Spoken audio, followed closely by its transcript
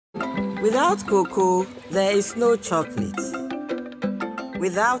Without cocoa, there is no chocolate.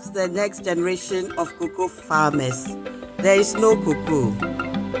 Without the next generation of cocoa farmers, there is no cocoa.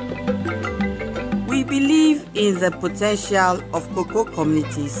 We believe in the potential of cocoa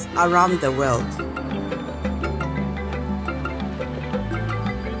communities around the world.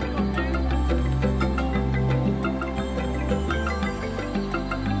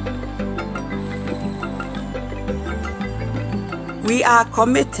 We are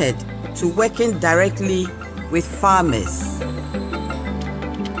committed to working directly with farmers.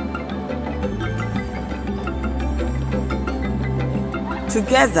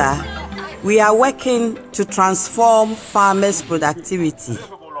 Together, we are working to transform farmers' productivity,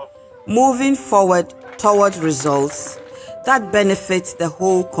 moving forward toward results that benefit the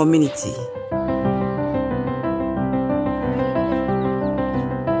whole community.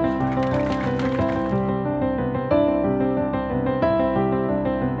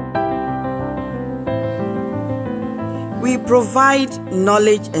 We provide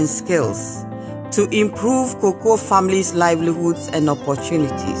knowledge and skills to improve cocoa families' livelihoods and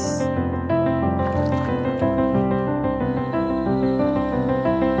opportunities.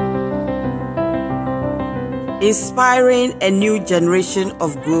 Inspiring a new generation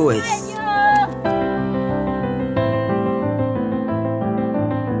of growers.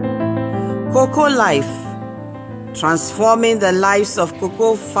 Cocoa Life, transforming the lives of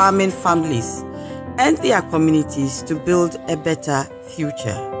cocoa farming families and their communities to build a better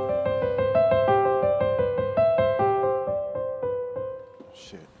future.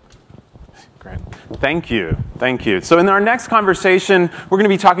 Great. Thank you. Thank you. So in our next conversation, we're going to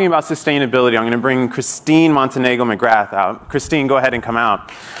be talking about sustainability. I'm going to bring Christine Montenegro McGrath out. Christine, go ahead and come out.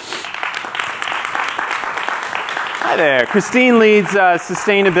 Hi there. Christine leads global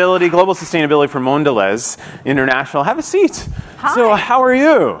sustainability for Mondelez International. Have a seat. Hi. So how are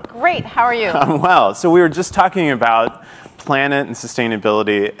you? Great. How are you? I'm well. So we were just talking about planet and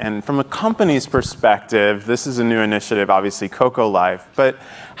sustainability, and from a company's perspective, this is a new initiative, obviously, Cocoa Life, but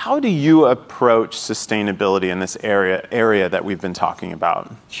how do you approach sustainability in this area that we've been talking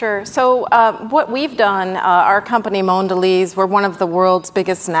about? Sure. So what we've done, our company Mondelez, we're one of the world's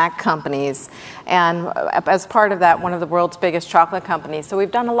biggest snack companies, and as part of that, one of the world's biggest chocolate companies. So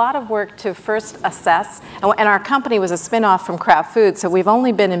we've done a lot of work to first assess, and our company was a spin-off from Kraft Foods, so we've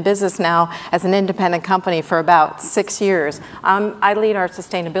only been in business now as an independent company for about 6 years. I lead our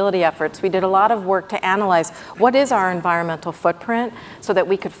sustainability efforts. We did a lot of work to analyze what is our environmental footprint so that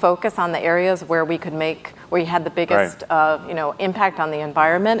we could focus on the areas where we could where you had the biggest impact on the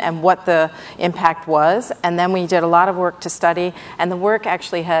environment and what the impact was. And then we did a lot of work to study, and the work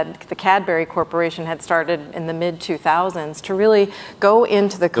actually the Cadbury Corporation had started in the mid-2000s to really go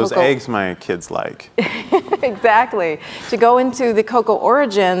into the cocoa. Those eggs my kids like. Exactly. To go into the cocoa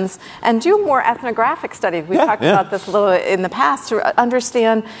origins and do more ethnographic studies. We talked about this a little in the past to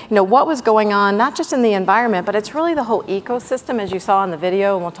understand, what was going on, not just in the environment, but it's really the whole ecosystem, as you saw in the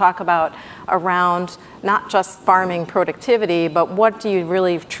video, and we'll talk about around not just farming productivity, but what do you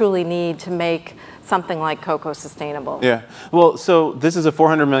really truly need to make something like cocoa sustainable. Yeah. Well, so this is a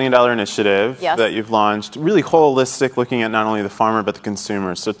 $400 million initiative that you've launched, really holistic, looking at not only the farmer but the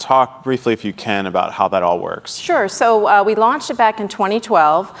consumer. So talk briefly, if you can, about how that all works. Sure. So we launched it back in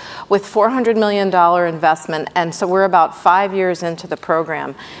 2012 with $400 million investment, and so we're about 5 years into the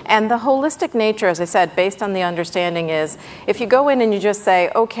program. And the holistic nature, as I said, based on the understanding is, if you go in and you just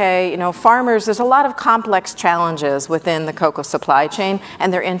say, okay, farmers, there's a lot of complex challenges within the cocoa supply chain,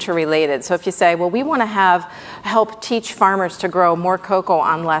 and they're interrelated. So if you say, well, we want to help teach farmers to grow more cocoa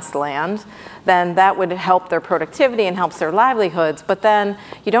on less land, then that would help their productivity and helps their livelihoods. But then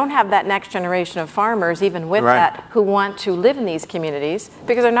you don't have that next generation of farmers, even with that, who want to live in these communities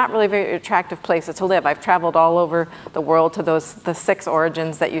because they're not really very attractive places to live. I've traveled all over the world to the 6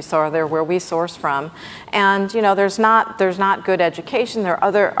 origins that you saw there where we source from. And there's not good education.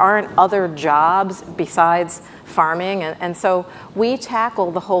 There aren't other jobs besides farming, and so we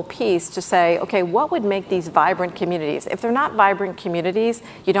tackle the whole piece to say, okay, what would make these vibrant communities? If they're not vibrant communities,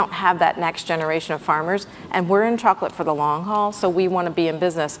 you don't have that next generation of farmers, and we're in chocolate for the long haul, so we want to be in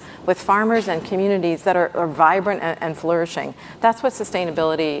business with farmers and communities that are vibrant and flourishing. That's what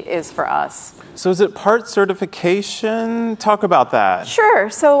sustainability is for us. So is it part certification? Talk about that. Sure.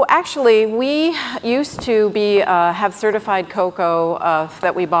 So actually, we used to have certified cocoa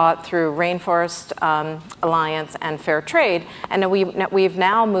that we bought through Rainforest Alliance and Fair Trade, and we've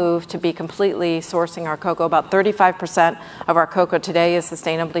now moved to be completely sourcing our cocoa. About 35% of our cocoa today is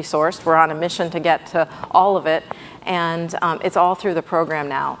sustainably sourced. We're on a mission to get to all of it. and it's all through the program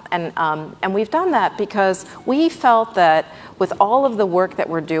now. And we've done that because we felt that with all of the work that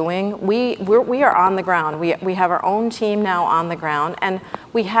we're doing, we are on the ground. We have our own team now on the ground, and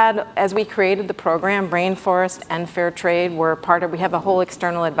we had, as we created the program, Rainforest and Fair Trade were part of, we have a whole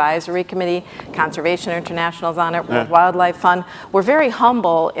external advisory committee, Conservation International's on it, World Wildlife Fund. We're very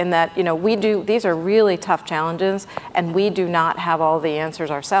humble in that, these are really tough challenges, and we do not have all the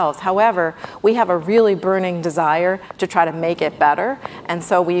answers ourselves. However, we have a really burning desire to try to make it better, and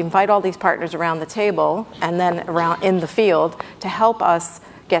so we invite all these partners around the table and then around in the field to help us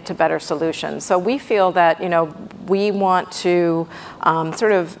get to better solutions. So we feel that, we want to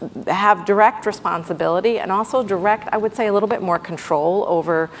sort of have direct responsibility and also direct, I would say, a little bit more control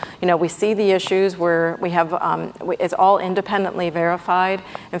over, we see the issues where we have, it's all independently verified.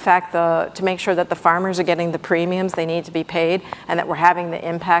 In fact, to make sure that the farmers are getting the premiums they need to be paid and that we're having the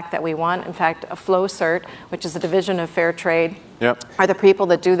impact that we want. In fact, a FlowCert, which is a division of Fair Trade, are the people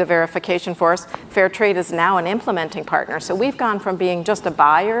that do the verification for us. Fair Trade is now an implementing partner. So we've gone from being just a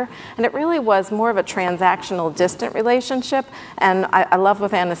buyer, and it really was more of a transactional, distant relationship. And I love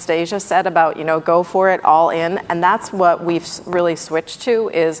what Anastasia said about, go for it, all in. And that's what we've really switched to,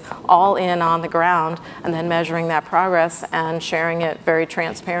 is all in on the ground, and then measuring that progress and sharing it very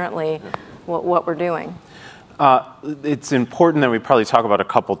transparently, what we're doing. It's important that we probably talk about a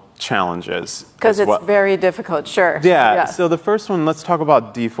couple challenges. Because it's very difficult, sure. Yeah, yes. So the first one, let's talk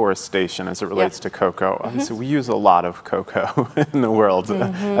about deforestation as it relates to cocoa. So we use a lot of cocoa in the world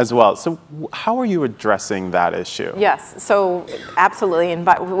as well. So how are you addressing that issue? Yes, so absolutely.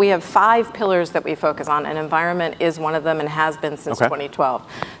 We have 5 pillars that we focus on, and environment is one of them and has been since 2012.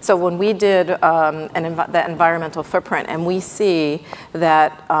 So when we did the environmental footprint, and we see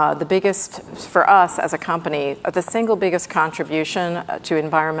that the biggest, for us as a company, the single biggest contribution to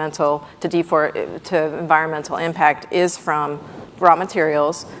environmental impact is from raw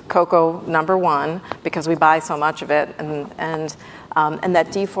materials, cocoa #1, because we buy so much of it, and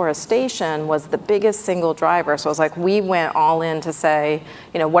that deforestation was the biggest single driver. So it was like we went all in to say,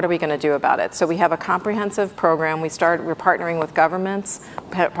 what are we going to do about it? So we have a comprehensive program. We're partnering with governments,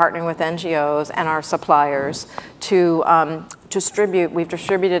 partnering with NGOs and our suppliers to distribute. We've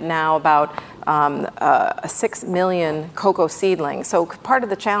distributed now about 6 million cocoa seedlings. So part of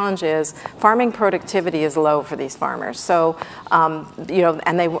the challenge is farming productivity is low for these farmers. So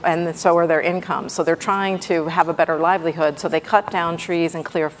and so are their incomes. So they're trying to have a better livelihood. So they cut down trees and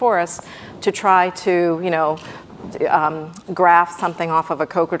clear forests to try to graft something off of a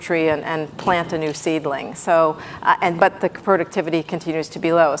cocoa tree and plant a new seedling. So, but the productivity continues to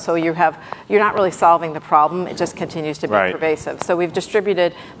be low. So you're not really solving the problem. It just continues to be pervasive. So we've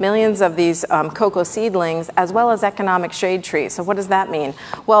distributed millions of these cocoa seedlings as well as economic shade trees. So what does that mean?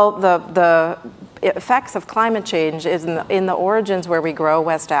 Well, the effects of climate change is in the origins where we grow,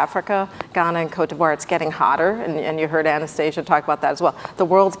 West Africa, Ghana, and Cote d'Ivoire. It's getting hotter, and you heard Anastasia talk about that as well. The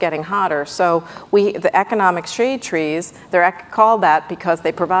world's getting hotter, so the economic shade trees, they're called that because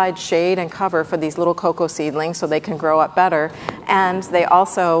they provide shade and cover for these little cocoa seedlings so they can grow up better, and they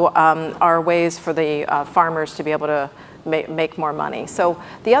also are ways for the farmers to be able to make more money. So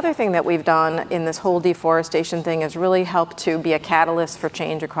the other thing that we've done in this whole deforestation thing is really help to be a catalyst for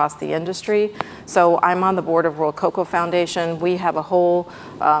change across the industry. So I'm on the board of World Cocoa Foundation. We have a whole,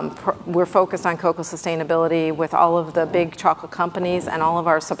 we're focused on cocoa sustainability with all of the big chocolate companies and all of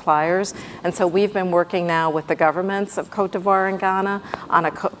our suppliers. And so we've been working now with the governments of Cote d'Ivoire and Ghana on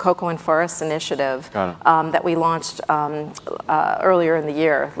a cocoa and forest initiative that we launched earlier in the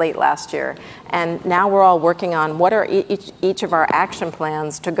year, late last year. And now we're all working on what are each of our action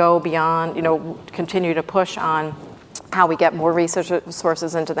plans to go beyond, continue to push on how we get more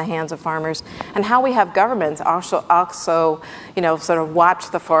resources into the hands of farmers, and how we have governments also sort of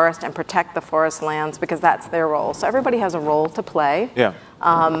watch the forest and protect the forest lands, because that's their role. So everybody has a role to play,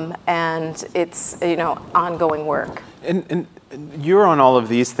 and it's ongoing work. And you're on all of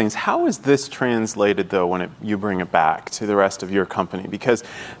these things. How is this translated, though, when you bring it back to the rest of your company? Because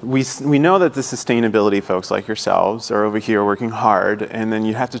we know that the sustainability folks like yourselves are over here working hard, and then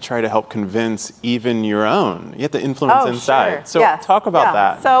you have to try to help convince even your own. You have to influence inside. Sure. So yes. Talk about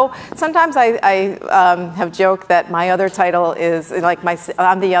that. So sometimes I have joked that my other title is like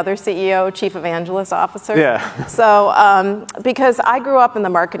I'm the other CEO, Chief Evangelist Officer. Yeah. So because I grew up in the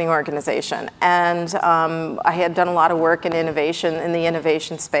marketing organization, and I had done a lot lot of work in innovation, in the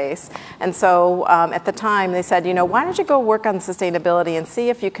innovation space. And so at the time they said, why don't you go work on sustainability and see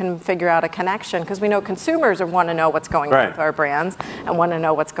if you can figure out a connection, because we know consumers want to know what's going on with our brands and want to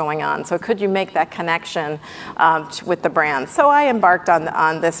know what's going on. So could you make that connection with the brands? So I embarked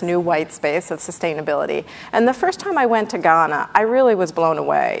on this new white space of sustainability. And the first time I went to Ghana, I really was blown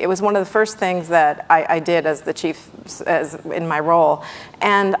away. It was one of the first things that I did as the chief, in my role.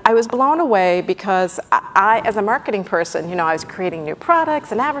 And I was blown away because I, as a marketing person, I was creating new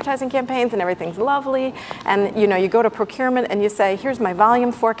products and advertising campaigns and everything's lovely. And you go to procurement and you say, here's my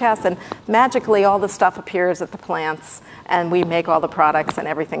volume forecast, and magically all the stuff appears at the plants and we make all the products and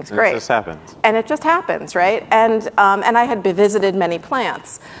everything's great. It just happens. And it just happens, right? And I had visited many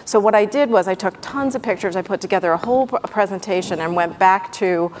plants. So what I did was I took tons of pictures, I put together a whole presentation and went back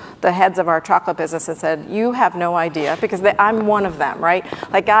to the heads of our chocolate business and said, you have no idea, because I'm one of them, right?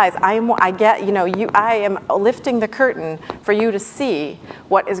 Like, guys, I am lifting the curtain for you to see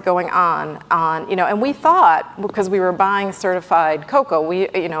what is going on, and we thought, because we were buying certified cocoa,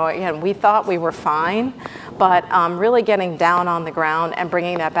 we thought we were fine, but really getting down on the ground and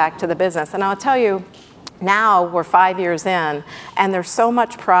bringing that back to the business. And I'll tell you, now we're 5 years in, and there's so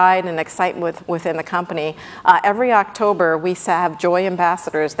much pride and excitement within the company. Every October, we have joy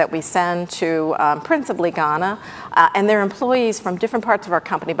ambassadors that we send to principally Ghana, and they're employees from different parts of our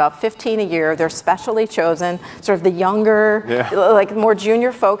company, about 15 a year. They're specially chosen, sort of the younger, like more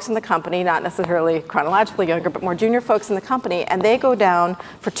junior folks in the company, not necessarily chronologically younger, but more junior folks in the company, and they go down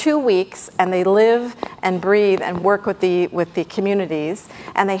for 2 weeks, and they live and breathe and work with the communities,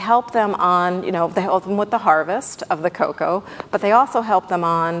 and they help them on, they help them with the harvest of the cocoa, but they also help them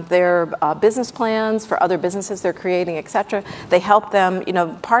on their business plans for other businesses they're creating, etc. They help them,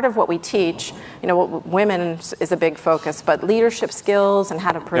 part of what we teach, women is a big focus, but leadership skills and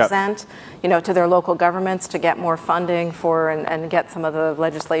how to present, to their local governments to get more funding for and get some of the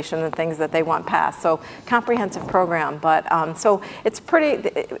legislation and things that they want passed. So comprehensive program, but so it's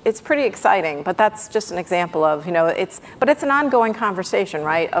pretty exciting. But that's just an example of it's an ongoing conversation,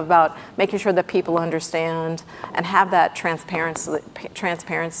 right, about making sure that people understand and have that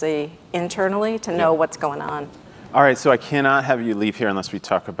transparency internally to know what's going on. All right, so I cannot have you leave here unless we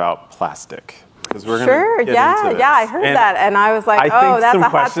talk about plastic. We're sure, yeah, I heard that, and I was like, I think that's some a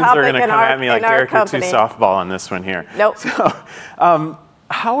hot questions topic are going to come at me like, Derek, you're too softball on this one here. Nope. So,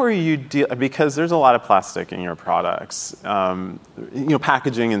 how are you because there's a lot of plastic in your products,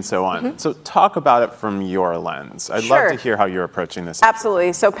 packaging and so on. So talk about it from your lens. I'd love to hear how you're approaching this.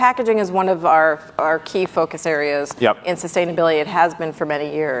 Absolutely. So packaging is one of our key focus areas in sustainability. It has been for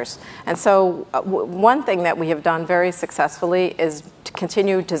many years. And so one thing that we have done very successfully is to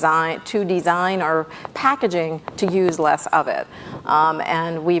continue to design our packaging to use less of it.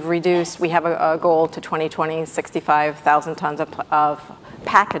 And we have a goal to 2020, 65,000 tons of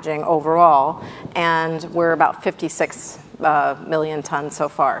packaging overall, and we're about 56 million tons so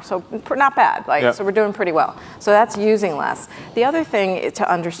far. So not bad, so we're doing pretty well. So that's using less. The other thing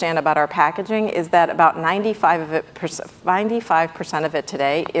to understand about our packaging is that about 95% of it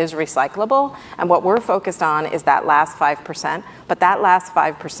today is recyclable, and what we're focused on is that last 5%, but that last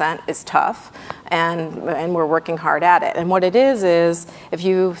 5% is tough, and we're working hard at it. And what it is if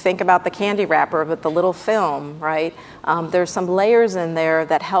you think about the candy wrapper with the little film, right, there's some layers in there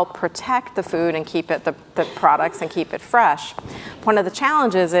that help protect the food and keep it, the products, and keep it fresh. One of the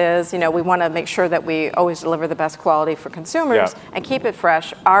challenges is, we want to make sure that we always deliver the best quality for consumers and keep it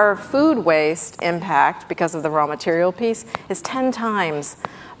fresh. Our food waste impact, because of the raw material piece, is 10 times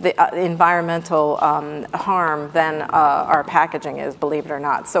the environmental harm than our packaging is, believe it or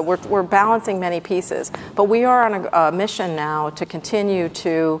not. So we're balancing many pieces, but we are on a mission now to continue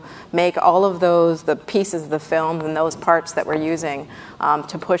to make all of the pieces of the film and those parts that we're using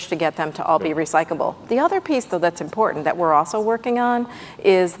to push to get them to all be recyclable. The other piece, though, that's important that we're also working on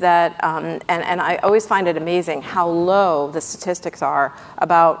is that, and I always find it amazing how low the statistics are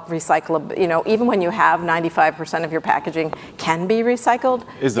about recyclable, even when you have 95% of your packaging can be recycled,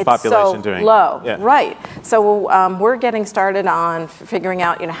 is the population doing low? Right. So we're getting started on figuring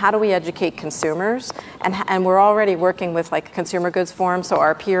out, how do we educate consumers, and we're already working with like Consumer Goods Forum, so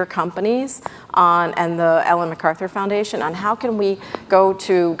our peer companies and the Ellen MacArthur Foundation on how can we go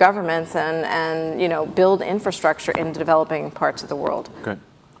to governments and build infrastructure in developing parts of the world. Good.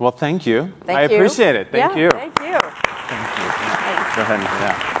 Well, thank you. Thank I you. appreciate it. Thank you. Thank you. Thank you. Go ahead and do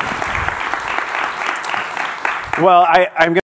that. Well, I'm going to